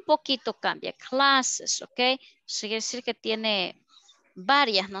un poquito cambia. Classes, okay? Eso quiere decir que tiene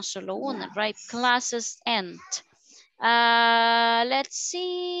varias, no solo una, right? Classes end. Let's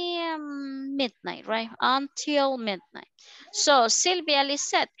see, midnight, right? Until midnight. So Sylvia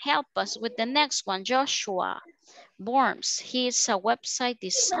Lisette, help us with the next one. Joshua Borms, he's a website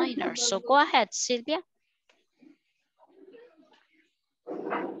designer. So go ahead, Sylvia.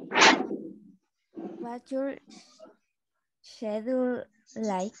 What's your schedule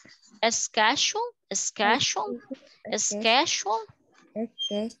like? A schedule.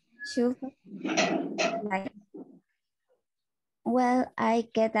 Like, well, I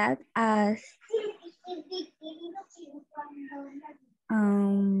get up at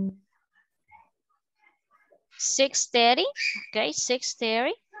 6:30. Okay,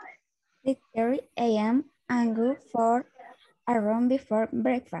 6:30. 6:30 a.m. and go for a run before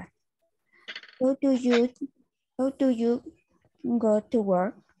breakfast. How do you go to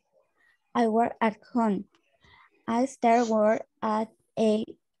work? I work at home. I start work at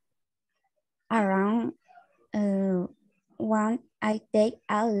 8. Around 1, I take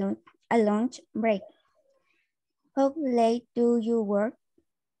a lunch break. How late do you work?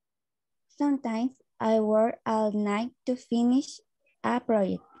 Sometimes I work all night to finish a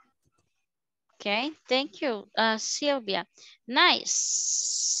project. Okay, thank you, Sylvia.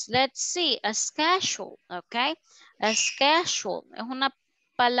 Nice. Let's see, a schedule, okay? A schedule es una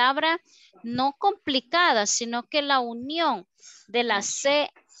palabra no complicada, sino que la unión de la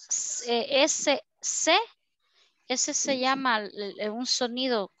ese se llama un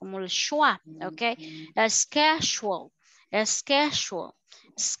sonido como el schwa, ok? A schedule,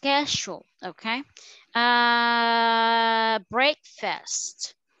 ok?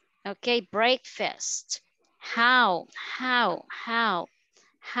 Breakfast, ok? Breakfast. How?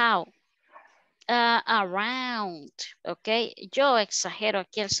 Around, ok? Yo exagero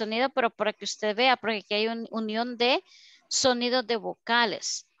aquí el sonido, pero para que usted vea, porque aquí hay una unión de sonidos de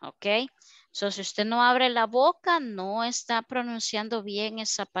vocales, ok? So, si usted no abre la boca, no está pronunciando bien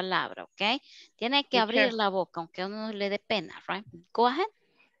esa palabra, ¿ok? Tiene que abrir la boca, aunque a uno le dé pena, right? Go ahead.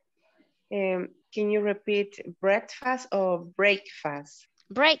 Can you repeat breakfast or breakfast?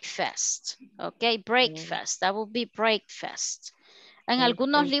 Breakfast, okay, breakfast. That would be breakfast. En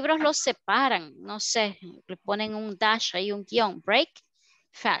algunos libros los separan, no sé, le ponen un dash ahí, un guión,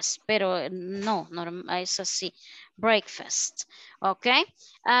 breakfast, pero no, es así, breakfast, ¿ok?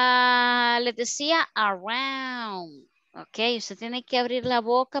 Les decía around, ¿ok? Usted tiene que abrir la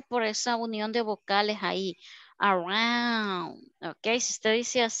boca por esa unión de vocales ahí, around, ¿ok? Si usted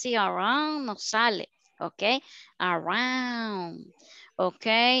dice así, around, no sale, ¿ok? Around, ¿ok?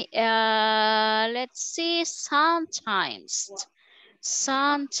 Let's see, sometimes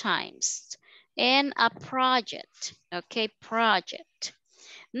in a project, okay, project.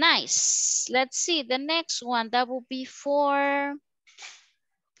 Nice. Let's see the next one. That will be for,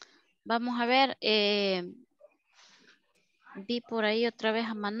 vamos a ver, vi por ahí otra vez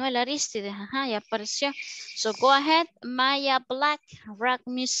a Manuel Aristides, ajá, ya apareció. So go ahead, Maya Black, rock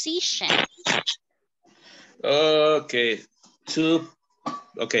musician. Okay,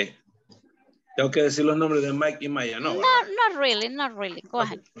 okay. Tengo que decir los nombres de Mike y Maya, ¿no? Not really, go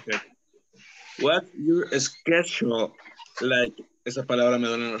ahead. Okay. What's your schedule like? Esa palabra me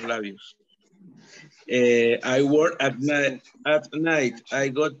duele en los labios. I work at night. I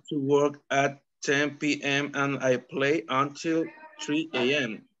go to work at 10 p.m. and I play until 3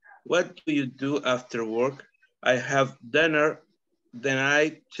 a.m. What do you do after work? I have dinner, then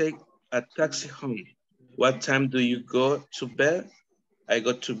I take a taxi home. What time do you go to bed? I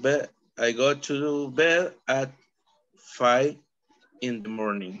go to bed at 5 in the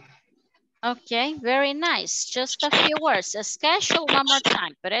morning. Okay, very nice. Just a few words. Schedule one more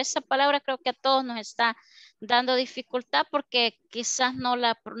time. Pero esa palabra creo que a todos nos está dando dificultad porque quizás no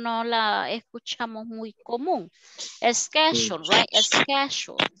la escuchamos muy común. Schedule, right?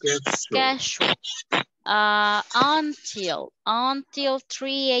 Schedule. Until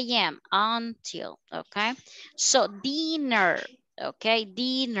 3 a.m. Until, okay? So dinner, okay?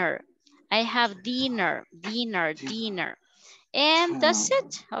 Dinner. I have dinner. And that's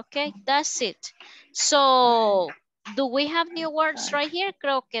it, okay, that's it. So, do we have new words right here?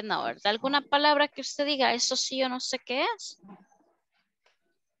 Creo que no, ¿verdad? ¿Alguna palabra que usted diga, eso sí yo no sé qué es?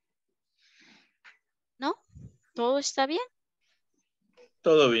 ¿No? ¿Todo está bien?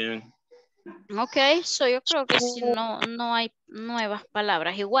 Todo bien. Ok, so yo creo que si no hay nuevas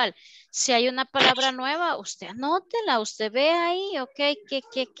palabras. Igual, si hay una palabra nueva, usted anótela, usted ve ahí, ok,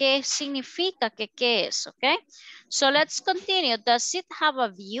 qué significa, qué es, ok. So let's continue. Does it have a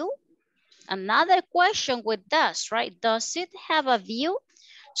view? Another question with does, right? Does it have a view?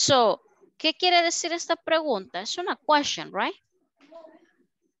 So, ¿qué quiere decir esta pregunta? Es una question, right?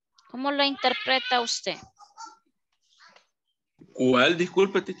 ¿Cómo la interpreta usted? ¿Cuál?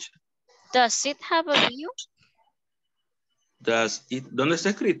 Disculpe, teacher. Does it have a view? ¿Dónde está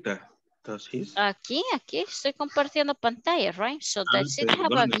escrita? Aquí estoy compartiendo pantalla, right? So, does it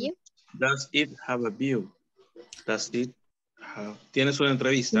have a view? Does it have a view? ¿Tienes una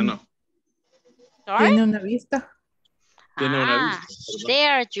entrevista? No. Sorry? ¿Tiene una vista? Tiene una vista.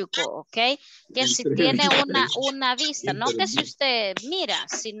 There you go, ok. Que si tiene una vista, no que si usted mira,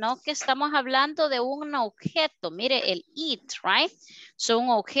 sino que estamos hablando de un objeto. Mire, el it, right? So, un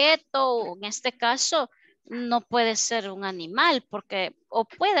objeto, en este caso, no puede ser un animal, porque, o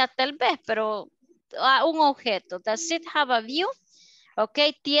pueda tal vez, pero un objeto. Does it have a view? Ok,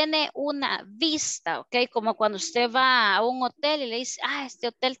 tiene una vista, ok, como cuando usted va a un hotel y le dice, este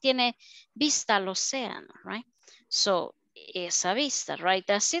hotel tiene vista al océano, right? So, esa vista, right?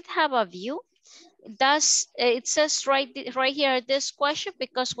 Does it have a view? It says right here this question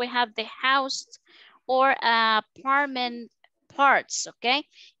because we have the house or apartment parts, ¿ok?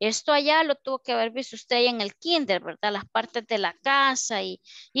 Esto allá lo tuvo que haber visto usted en el kinder, ¿verdad? Las partes de la casa y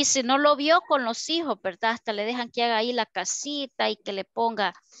si no lo vio con los hijos, ¿verdad? Hasta le dejan que haga ahí la casita y que le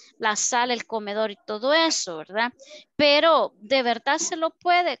ponga la sala, el comedor y todo eso, ¿verdad? Pero de verdad se lo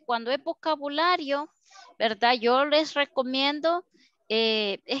puede. Cuando es vocabulario, ¿verdad? Yo les recomiendo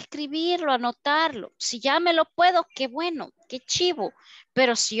escribirlo, anotarlo. Si ya me lo puedo, qué bueno, qué chivo.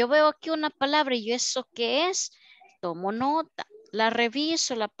 Pero si yo veo aquí una palabra y yo eso qué es, tomo nota, la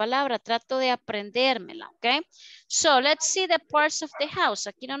reviso la palabra, trato de aprendérmela, ¿ok? So, let's see the parts of the house.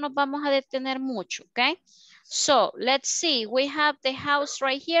 Aquí no nos vamos a detener mucho, ¿ok? So, let's see. We have the house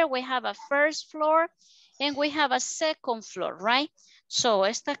right here. We have a first floor and we have a second floor, right? So,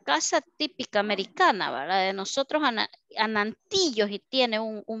 esta casa típica americana, ¿verdad? De nosotros anantillos y tiene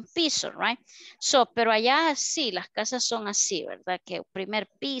un piso, right? So, pero allá sí, las casas son así, ¿verdad? Que primer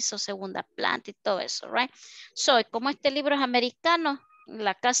piso, segunda planta y todo eso, right? So, como este libro es americano,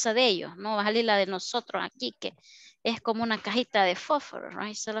 la casa de ellos, no va a salir la de nosotros aquí, que es como una cajita de fósforo,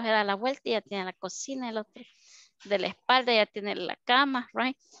 right? Solo se da la vuelta y ya tiene la cocina y el otro de la espalda, ya tiene la cama,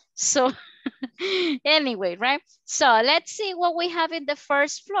 right? So, anyway, right? So, let's see what we have in the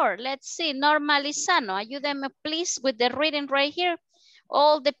first floor. Let's see, normalizano. Ayúdenme, please, with the reading right here.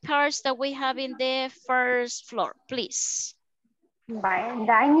 All the parts that we have in the first floor, please.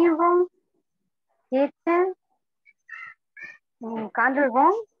 Dining room, kitchen, laundry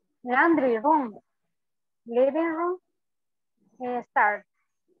room, living room, start.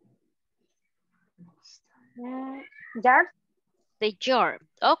 Yard. The yard.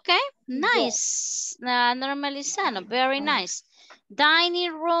 Okay, nice. Normalizano, very nice.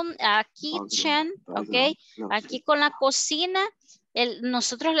 Dining room, kitchen, ok. Aquí con la cocina,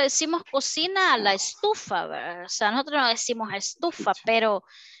 nosotros le decimos cocina a la estufa, ¿verdad? O sea, nosotros no decimos estufa, pero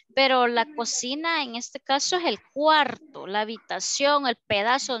la cocina en este caso es el cuarto, la habitación, el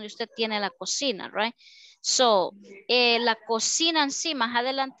pedazo donde usted tiene la cocina, right? So, la cocina en sí, más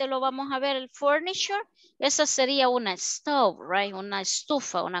adelante lo vamos a ver, el furniture, esa sería una stove, right? Una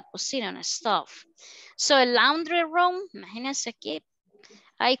estufa, una cocina, una stove. So, el laundry room, imagínense aquí,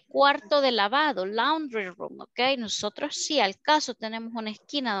 hay cuarto de lavado, laundry room, ok. Nosotros sí, al caso, tenemos una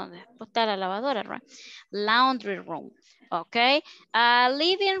esquina donde está la lavadora, right? Laundry room, ok.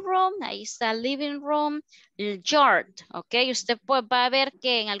 Living room, ahí está living room, el yard, ok. Usted pues va a ver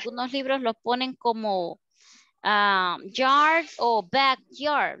que en algunos libros lo ponen como yard o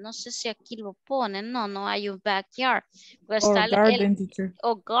backyard. No sé si aquí lo ponen. No hay un backyard. Pues O está garden, teacher.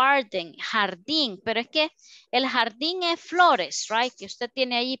 O garden, jardín. Pero es que el jardín es flores, right? Que usted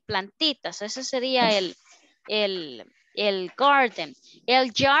tiene ahí plantitas. Ese sería el garden.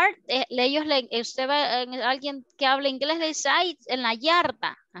 El yard, usted ve alguien que habla inglés le dice, ay, en la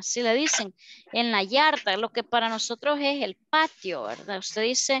yarda. Así le dicen, en la yarda. Lo que para nosotros es el patio, ¿verdad? Usted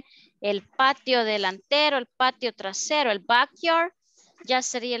dice el patio delantero, el patio trasero, el backyard ya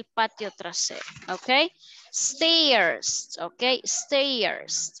sería el patio trasero, ¿ok? Stairs, ¿ok?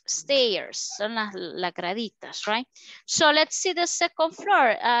 Stairs, son las graditas, right? So let's see the second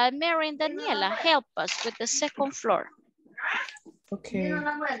floor. Mary and Daniela, help us with the second floor. Okay.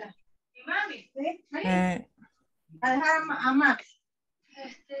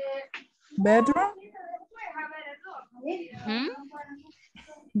 Bedroom.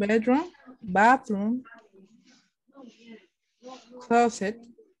 Bedroom, bathroom, closet,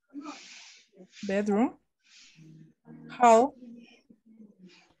 bedroom, hall,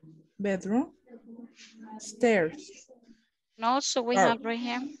 bedroom, stairs. No, so we have right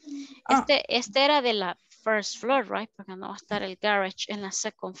here. Este era de la first floor, right? Porque no va a estar el garage en la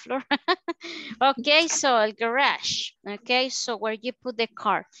second floor. Okay, so el garage. Okay, so where you put the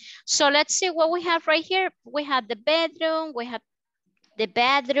car. So let's see what we have right here. We have the bedroom, we have the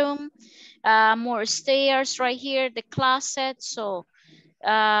bedroom, more stairs right here, the closet. So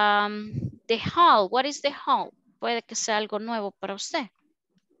the hall, what is the hall? Puede que sea algo nuevo para usted.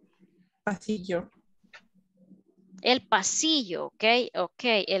 Pasillo. El pasillo, ok,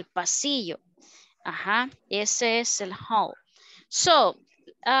 el pasillo. Ajá, ese es el hall. So,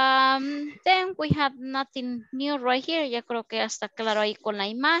 then we have nothing new right here. Ya creo que ya está claro ahí con la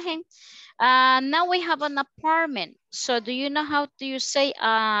imagen. Now we have an apartment. So, do you know how do you say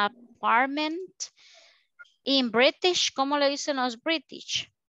apartment in British? ¿Cómo le dicen los British?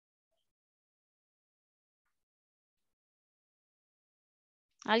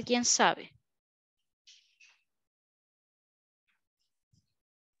 ¿Alguien sabe?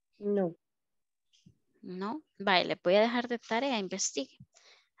 No. No, vale, le voy a dejar de tarea, investigue.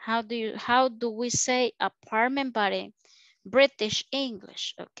 How do we say apartment but in British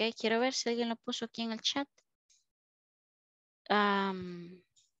English? Ok, quiero ver si alguien lo puso aquí en el chat.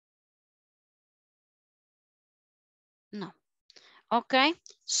 No. Ok,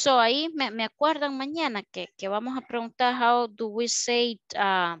 so ahí me acuerdan mañana que vamos a preguntar how do we say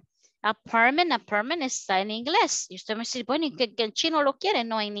apartment. Apartment está en inglés. Y usted me dice, bueno, ¿y que el chino lo quiere?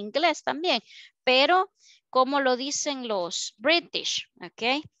 No, en inglés también. Pero, ¿cómo lo dicen los British?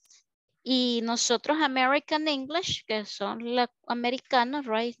 Ok. Y nosotros American English, que son los americanos,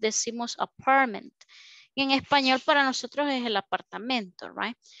 right, decimos apartment. Y en español para nosotros es el apartamento,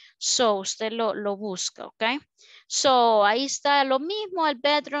 right? So, usted lo busca, ¿ok? So, ahí está lo mismo, el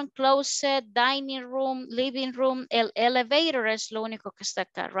bedroom, closet, dining room, living room, el elevator es lo único que está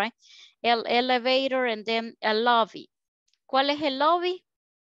acá, right? El elevator and then el lobby. ¿Cuál es el lobby?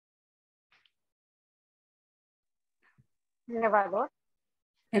 Elevador.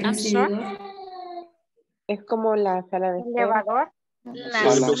 El I'm sorry. recibidor. Es como la sala de espera. Elevador.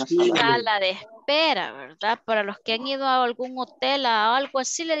 La sala de espera, ¿verdad? Para los que han ido a algún hotel, a algo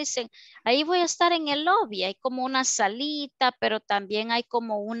así, le dicen, ahí voy a estar en el lobby. Hay como una salita, pero también hay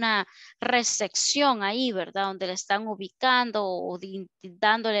como una recepción ahí, ¿verdad? Donde le están ubicando o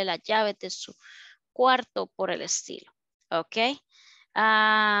dándole las llaves de su cuarto por el estilo. ¿Ok?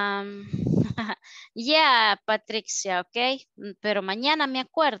 Yeah, Patricia, ¿ok? Pero mañana me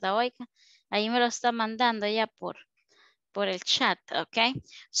acuerdo, oiga. Ahí me lo está mandando ya por el chat, okay?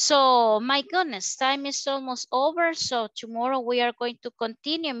 So, my goodness, time is almost over. So, tomorrow we are going to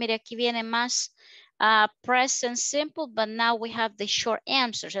continue. Mire, aquí viene más present simple, but now we have the short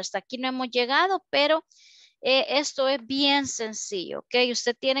answers. Hasta aquí no hemos llegado, pero esto es bien sencillo, ok?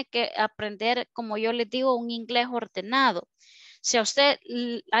 Usted tiene que aprender, como yo les digo, un inglés ordenado. Si a usted,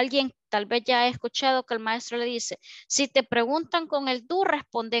 alguien tal vez ya ha escuchado que el maestro le dice, si te preguntan con el do,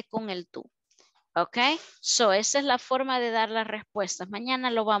 responde con el do. Ok, so esa es la forma de dar las respuestas. Mañana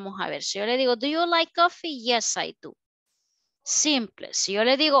lo vamos a ver. Si yo le digo, do you like coffee? Yes, I do. Simple. Si yo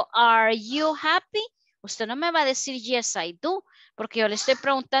le digo, are you happy? Usted no me va a decir, yes, I do, porque yo le estoy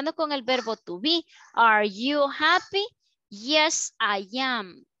preguntando con el verbo to be. Are you happy? Yes, I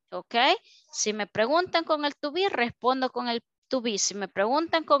am. Ok, si me preguntan con el to be, respondo con el to be. Si me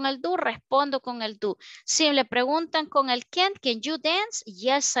preguntan con el do, respondo con el do. Si le preguntan con el can you dance?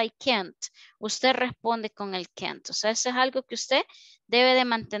 Yes, I can't. Usted responde con el can't. O sea, eso es algo que usted debe de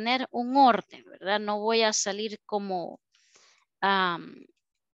mantener un orden, ¿verdad? No voy a salir como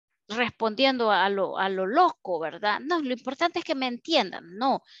respondiendo a lo loco, ¿verdad? No, lo importante es que me entiendan.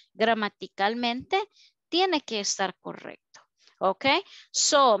 No, gramaticalmente tiene que estar correcto. ¿Ok?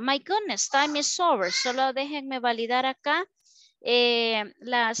 So, my goodness, time is over. Solo déjenme validar acá.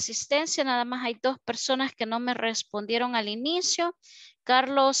 La asistencia, nada más hay 2 personas que no me respondieron al inicio.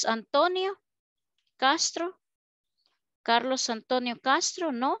 Carlos Antonio Castro. Carlos Antonio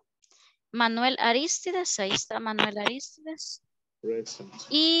Castro, no. Manuel Aristides, ahí está Manuel Aristides. Present.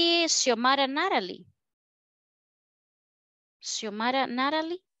 Y Xiomara Natalie. Xiomara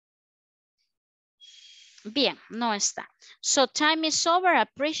Natalie. Bien, no está. So time is over.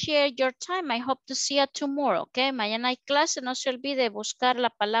 Appreciate your time. I hope to see you tomorrow. Okay. Mañana hay clase. No se olvide buscar la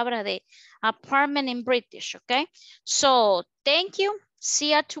palabra de apartment in British. Okay. So thank you.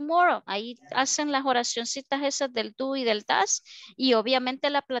 See you tomorrow. Ahí hacen las oracioncitas esas del do y del das. Y obviamente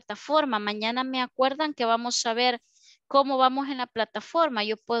la plataforma. Mañana me acuerdan que vamos a ver cómo vamos en la plataforma.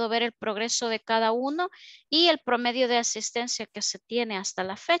 Yo puedo ver el progreso de cada uno y el promedio de asistencia que se tiene hasta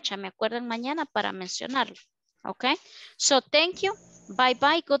la fecha. Me acuerdan mañana para mencionarlo. Ok. So, thank you. Bye,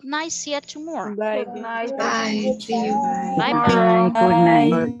 bye. Good night. See you tomorrow. Bye. Good night. Bye. See you. Bye, Bye. bye. Good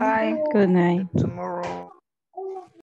night. Bye. Good night. Tomorrow.